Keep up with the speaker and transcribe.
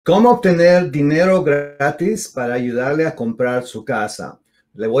¿Cómo obtener dinero gratis para ayudarle a comprar su casa?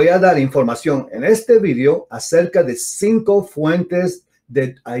 Le voy a dar información en este video acerca de 5 fuentes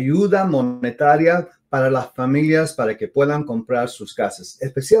de ayuda monetaria para las familias para que puedan comprar sus casas.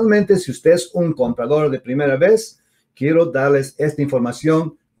 Especialmente si usted es un comprador de primera vez, quiero darles esta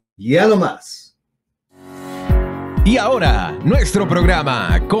información ya no más. Y ahora, nuestro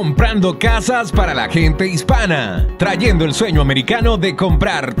programa, Comprando Casas para la Gente Hispana, trayendo el sueño americano de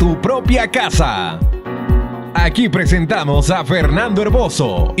comprar tu propia casa. Aquí presentamos a Fernando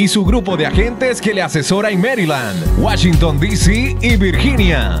Herboso y su grupo de agentes que le asesora en Maryland, Washington, D.C. y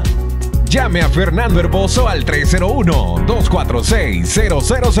Virginia. Llame a Fernando Herboso al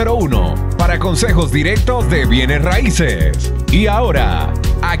 301-246-0001 para consejos directos de bienes raíces. Y ahora,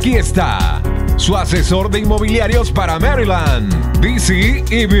 aquí está su asesor de inmobiliarios para Maryland, D.C.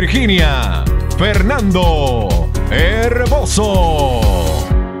 y Virginia, Fernando Herboso.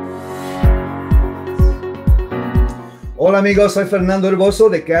 Hola amigos, soy Fernando Herboso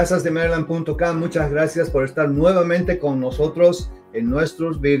de casasdemaryland.com. Muchas gracias por estar nuevamente con nosotros en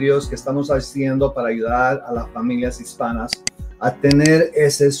nuestros videos que estamos haciendo para ayudar a las familias hispanas a tener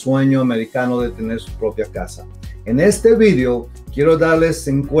ese sueño americano de tener su propia casa. En este video quiero darles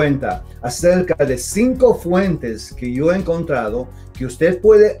en cuenta acerca de 5 fuentes que yo he encontrado que usted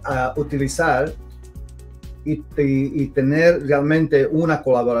puede utilizar y tener realmente una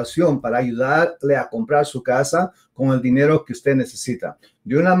colaboración para ayudarle a comprar su casa con el dinero que usted necesita.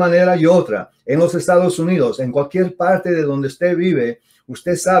 De una manera y otra, en los Estados Unidos, en cualquier parte de donde usted vive,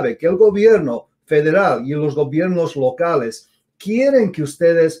 usted sabe que el gobierno federal y los gobiernos locales quieren que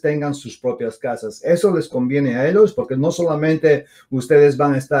ustedes tengan sus propias casas. Eso les conviene a ellos porque no solamente ustedes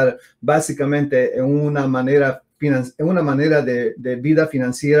van a estar básicamente en una manera de vida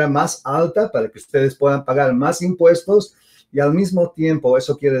financiera más alta para que ustedes puedan pagar más impuestos y al mismo tiempo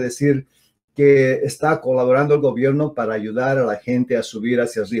eso quiere decir que está colaborando el gobierno para ayudar a la gente a subir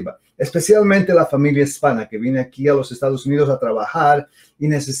hacia arriba, especialmente la familia hispana que viene aquí a los Estados Unidos a trabajar y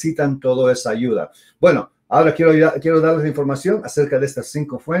necesitan toda esa ayuda. Bueno, ahora quiero darles información acerca de estas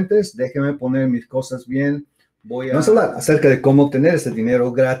 5 fuentes. Déjenme poner mis cosas bien. Vamos a hablar acerca de cómo obtener ese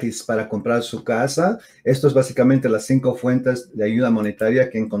dinero gratis para comprar su casa. Esto es básicamente las 5 fuentes de ayuda monetaria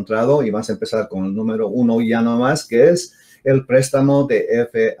que he encontrado y vamos a empezar con el número 1 ya no más, que es el préstamo de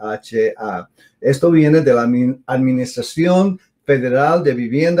FHA. Esto viene de la Administración Federal de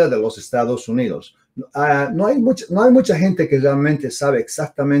Vivienda de los Estados Unidos. No hay mucha gente que realmente sabe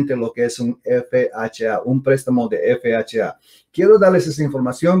exactamente lo que es un FHA, un préstamo de FHA. Quiero darles esa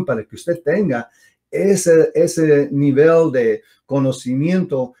información para que usted tenga ese nivel de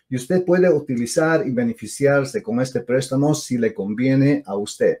conocimiento y usted puede utilizar y beneficiarse con este préstamo si le conviene a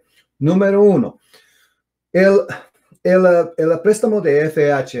usted. Número 1, el préstamo de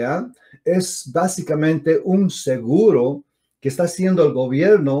FHA es básicamente un seguro que está haciendo el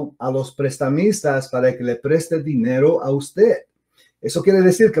gobierno a los prestamistas para que le preste dinero a usted. Eso quiere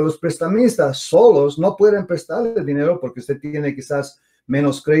decir que los prestamistas solos no pueden prestarle dinero porque usted tiene quizás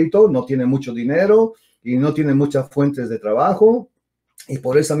menos crédito, no tiene mucho dinero y no tiene muchas fuentes de trabajo y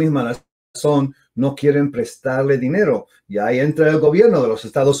por esa misma razón no quieren prestarle dinero. Y ahí entra el gobierno de los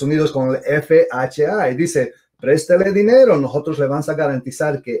Estados Unidos con el FHA y dice, préstele dinero, nosotros le vamos a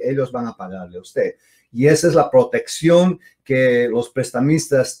garantizar que ellos van a pagarle a usted. Y esa es la protección que los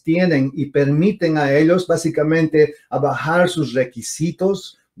prestamistas tienen y permiten a ellos básicamente a bajar sus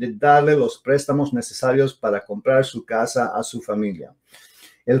requisitos de darle los préstamos necesarios para comprar su casa a su familia.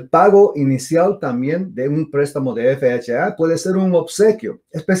 El pago inicial también de un préstamo de FHA puede ser un obsequio,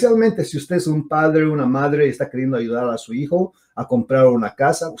 especialmente si usted es un padre o una madre y está queriendo ayudar a su hijo a comprar una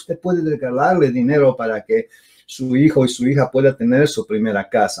casa. Usted puede regalarle dinero para que su hijo y su hija puedan tener su primera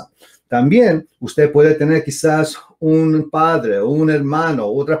casa. También usted puede tener quizás un padre o un hermano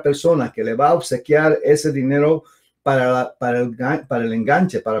o otra persona que le va a obsequiar ese dinero para el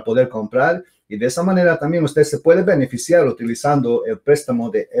enganche, para poder comprar. Y de esa manera también usted se puede beneficiar utilizando el préstamo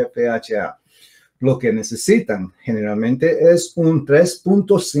de FHA. Lo que necesitan generalmente es un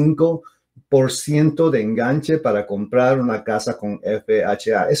 3.5% de enganche para comprar una casa con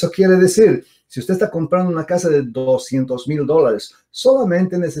FHA. Eso quiere decir, si usted está comprando una casa de $200,000,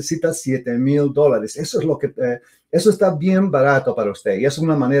 solamente necesita $7,000. Eso está bien barato para usted y es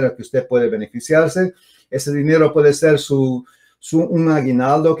una manera que usted puede beneficiarse. Ese dinero puede ser un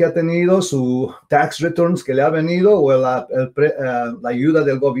aguinaldo que ha tenido, su tax returns que le ha venido o la ayuda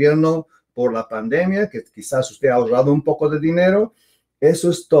del gobierno por la pandemia, que quizás usted ha ahorrado un poco de dinero.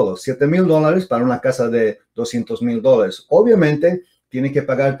 Eso es todo, $7,000 para una casa de $200,000. Obviamente, tiene que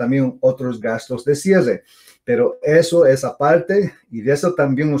pagar también otros gastos de cierre. pero eso es aparte y de eso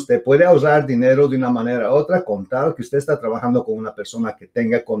también usted puede ahorrar dinero de una manera u otra con tal que usted está trabajando con una persona que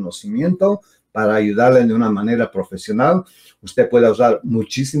tenga conocimiento para ayudarle de una manera profesional. Usted puede ahorrar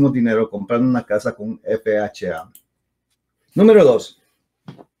muchísimo dinero comprando una casa con FHA. Número 2,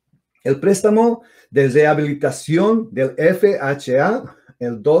 el préstamo de rehabilitación del FHA,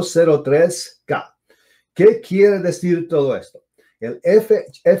 el 203K. ¿Qué quiere decir todo esto? El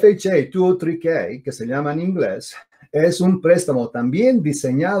FHA 203K, que se llama en inglés, es un préstamo también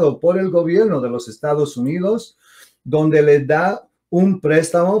diseñado por el gobierno de los Estados Unidos, donde le da un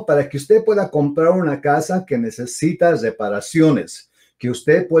préstamo para que usted pueda comprar una casa que necesita reparaciones, que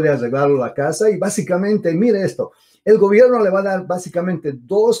usted puede arreglar la casa y básicamente, mire esto, el gobierno le va a dar básicamente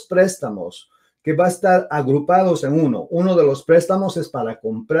 2 préstamos que va a estar agrupados en uno. Uno de los préstamos es para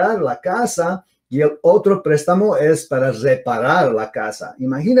comprar la casa y el otro préstamo es para reparar la casa.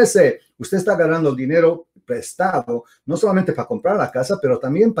 Imagínese, usted está agarrando dinero prestado, no solamente para comprar la casa, pero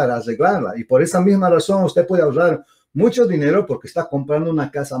también para arreglarla. Y por esa misma razón usted puede ahorrar mucho dinero porque está comprando una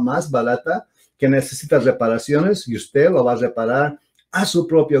casa más barata que necesita reparaciones y usted lo va a reparar a su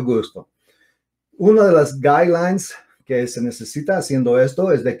propio gusto. Una de las guidelines que se necesita haciendo esto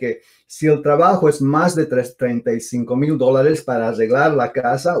es de que si el trabajo es más de $35,000 para arreglar la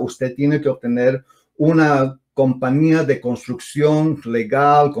casa, usted tiene que obtener una compañía de construcción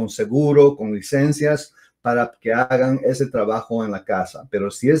legal, con seguro, con licencias, para que hagan ese trabajo en la casa.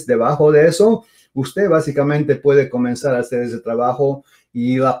 Pero si es debajo de eso, usted básicamente puede comenzar a hacer ese trabajo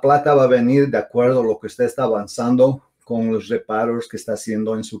y la plata va a venir de acuerdo a lo que usted está avanzando con los reparos que está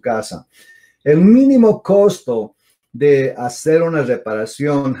haciendo en su casa. El mínimo costo de hacer una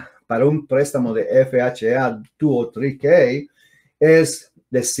reparación para un préstamo de FHA 203K es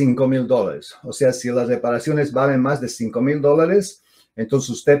de $5,000. O sea, si las reparaciones valen más de $5,000, entonces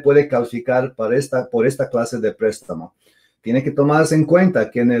usted puede calificar por esta clase de préstamo. Tiene que tomarse en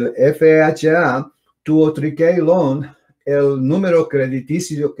cuenta que en el FHA 203K loan, el número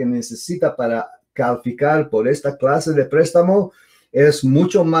crediticio que necesita para calificar por esta clase de préstamo es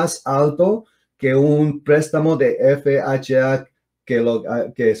mucho más alto que un préstamo de FHA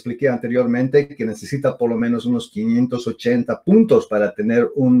que expliqué anteriormente, que necesita por lo menos unos 580 puntos para tener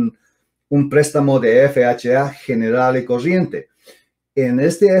un préstamo de FHA general y corriente. En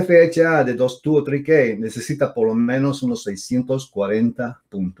este FHA de 203K necesita por lo menos unos 640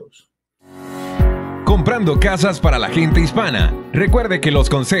 puntos. Comprando casas para la gente hispana. Recuerde que los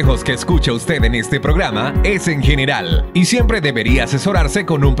consejos que escucha usted en este programa es en general y siempre debería asesorarse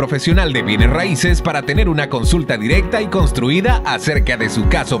con un profesional de bienes raíces para tener una consulta directa y construida acerca de su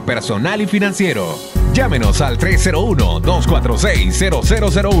caso personal y financiero. Llámenos al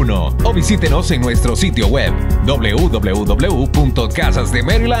 301-246-0001 o visítenos en nuestro sitio web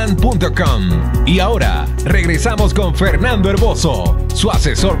www.casasdemaryland.com. Y ahora, regresamos con Fernando Herboso, su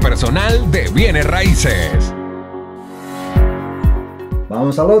asesor personal de bienes raíces.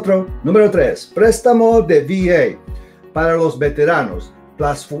 Vamos al otro. Número 3. Préstamo de VA para los veteranos,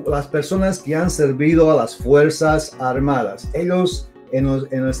 las personas que han servido a las Fuerzas Armadas. Ellos en los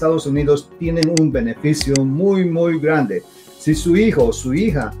Estados Unidos tienen un beneficio muy, muy grande. Si su hijo o su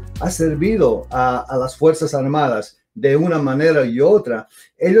hija ha servido a las Fuerzas Armadas de una manera y otra,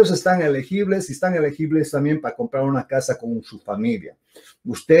 ellos están elegibles y están elegibles también para comprar una casa con su familia.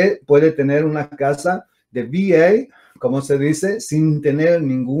 Usted puede tener una casa de VA, como se dice, sin tener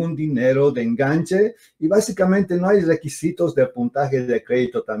ningún dinero de enganche y básicamente no hay requisitos de puntaje de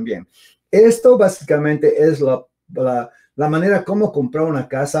crédito también. Esto básicamente es la manera como comprar una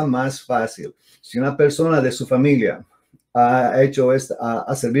casa más fácil. Si una persona de su familia ha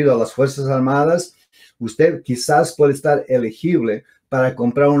servido a las Fuerzas Armadas, usted quizás puede estar elegible para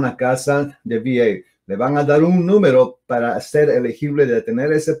comprar una casa de VA. Le van a dar un número para ser elegible de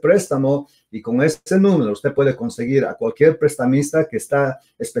tener ese préstamo y con ese número usted puede conseguir a cualquier prestamista que está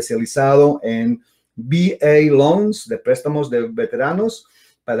especializado en VA loans, de préstamos de veteranos,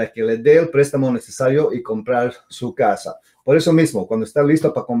 para que le dé el préstamo necesario y comprar su casa. Por eso mismo, cuando está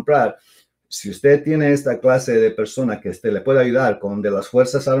listo para comprar, si usted tiene esta clase de persona que le puede ayudar con de las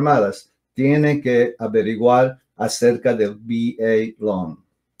Fuerzas Armadas, tiene que averiguar acerca del VA loan.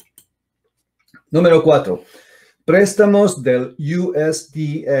 Número 4. Préstamos del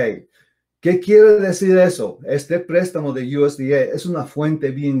USDA. ¿Qué quiere decir eso? Este préstamo de USDA es una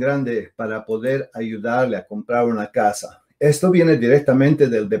fuente bien grande para poder ayudarle a comprar una casa. Esto viene directamente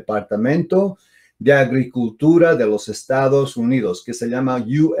del Departamento de Agricultura de los Estados Unidos, que se llama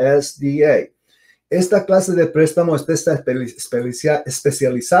USDA. Esta clase de préstamo está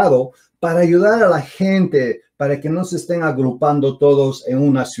especializado para ayudar a la gente, para que no se estén agrupando todos en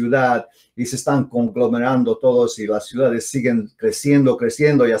una ciudad y se están conglomerando todos y las ciudades siguen creciendo,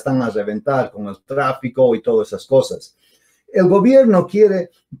 ya están a reventar con el tráfico y todas esas cosas. El gobierno quiere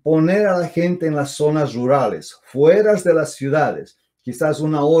poner a la gente en las zonas rurales, fuera de las ciudades, quizás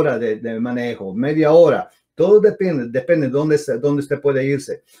 1 hora de manejo, media hora. Todo depende de dónde usted puede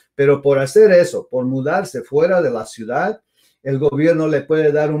irse. Pero por hacer eso, por mudarse fuera de la ciudad, el gobierno le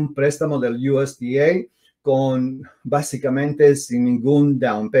puede dar un préstamo del USDA con básicamente sin ningún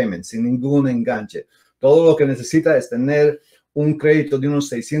down payment, sin ningún enganche. Todo lo que necesita es tener un crédito de unos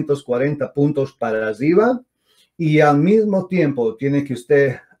 640 puntos para arriba y al mismo tiempo tiene que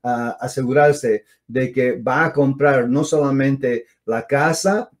usted asegurarse de que va a comprar no solamente la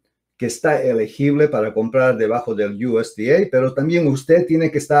casa que está elegible para comprar debajo del USDA, pero también usted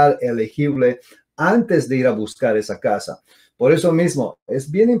tiene que estar elegible antes de ir a buscar esa casa. Por eso mismo,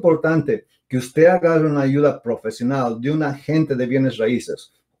 es bien importante que usted agarre una ayuda profesional de un agente de bienes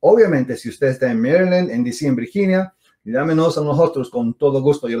raíces. Obviamente, si usted está en Maryland, en DC, en Virginia, llámenos a nosotros, con todo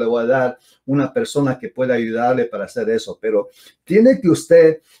gusto yo le voy a dar una persona que pueda ayudarle para hacer eso. Pero tiene que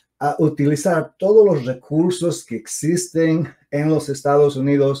usted utilizar todos los recursos que existen en los Estados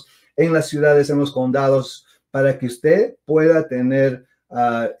Unidos, en las ciudades, en los condados, para que usted pueda tener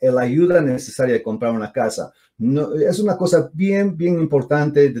la ayuda necesaria de comprar una casa. No, es una cosa bien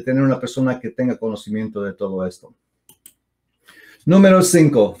importante de tener una persona que tenga conocimiento de todo esto. Número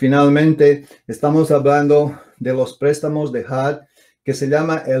 5, finalmente estamos hablando de los préstamos de HUD que se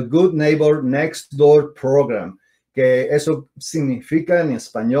llama el Good Neighbor Next Door Program, que eso significa en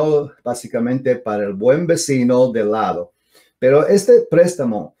español básicamente para el buen vecino del lado. Pero este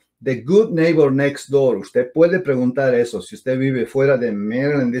préstamo de Good Neighbor Next Door, usted puede preguntar eso. Si usted vive fuera de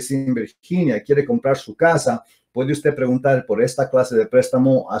Maryland, DC, Virginia, quiere comprar su casa, puede usted preguntar por esta clase de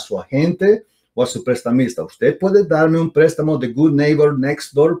préstamo a su agente o a su prestamista. Usted puede darme un préstamo de Good Neighbor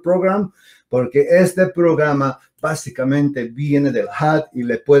Next Door Program, porque este programa básicamente viene del HUD y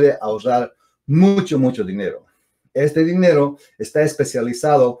le puede ahorrar mucho dinero. Este dinero está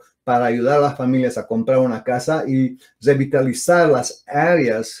especializado para ayudar a las familias a comprar una casa y revitalizar las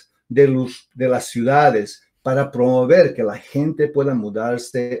áreas de las ciudades para promover que la gente pueda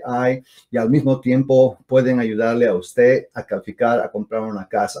mudarse ahí y al mismo tiempo pueden ayudarle a usted a calificar a comprar una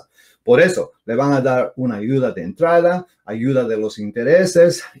casa. Por eso le van a dar una ayuda de entrada, ayuda de los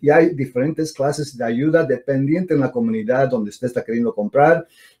intereses y hay diferentes clases de ayuda dependiente en la comunidad donde usted está queriendo comprar.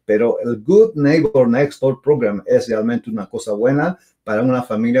 Pero el Good Neighbor Next Door Program es realmente una cosa buena para una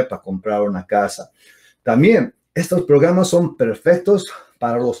familia para comprar una casa. También estos programas son perfectos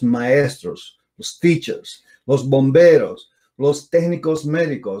para los maestros, los teachers, los bomberos, los técnicos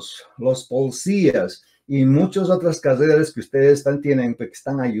médicos, los policías y muchas otras carreras que ustedes tienen que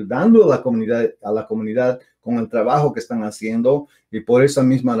están ayudando a la comunidad con el trabajo que están haciendo y por esa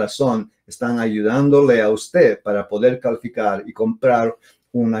misma razón están ayudándole a usted para poder calificar y comprar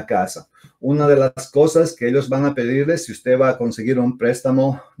una casa. Una de las cosas que ellos van a pedirle si usted va a conseguir un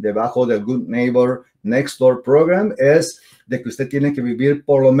préstamo debajo del Good Neighbor Next Door Program es de que usted tiene que vivir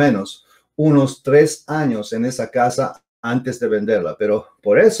por lo menos unos 3 años en esa casa antes de venderla. Pero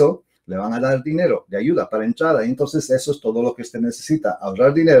por eso le van a dar dinero de ayuda para entrada. Entonces eso es todo lo que usted necesita.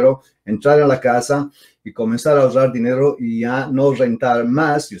 Ahorrar dinero, entrar a la casa y comenzar a ahorrar dinero y ya no rentar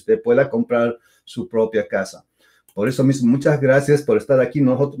más y usted pueda comprar su propia casa. Por eso mismo, muchas gracias por estar aquí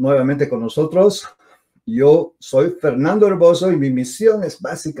nuevamente con nosotros. Yo soy Fernando Herboso y mi misión es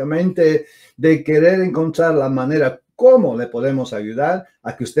básicamente de querer encontrar la manera cómo le podemos ayudar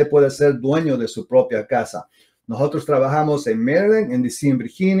a que usted pueda ser dueño de su propia casa. Nosotros trabajamos en Maryland, en DC, en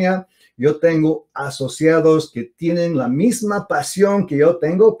Virginia. Yo tengo asociados que tienen la misma pasión que yo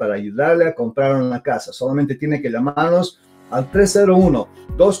tengo para ayudarle a comprar una casa. Solamente tiene que llamarnos al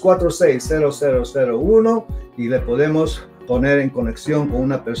 301-246-0001 y le podemos poner en conexión con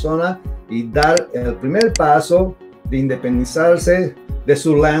una persona y dar el primer paso de independizarse de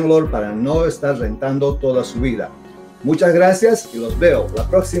su landlord para no estar rentando toda su vida. Muchas gracias y los veo la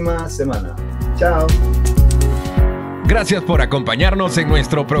próxima semana. Chao. Gracias por acompañarnos en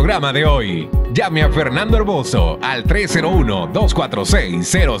nuestro programa de hoy. Llame a Fernando Herboso al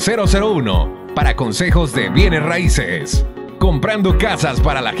 301-246-0001 para consejos de bienes raíces. Comprando Casas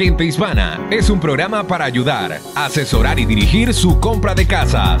para la Gente Hispana es un programa para ayudar, asesorar y dirigir su compra de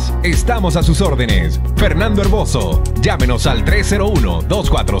casas. Estamos a sus órdenes. Fernando Herboso, llámenos al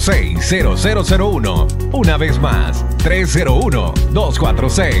 301-246-0001. Una vez más,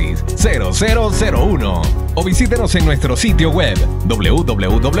 301-246-0001. O visítenos en nuestro sitio web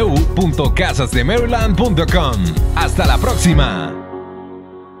www.casasdemaryland.com. Hasta la próxima.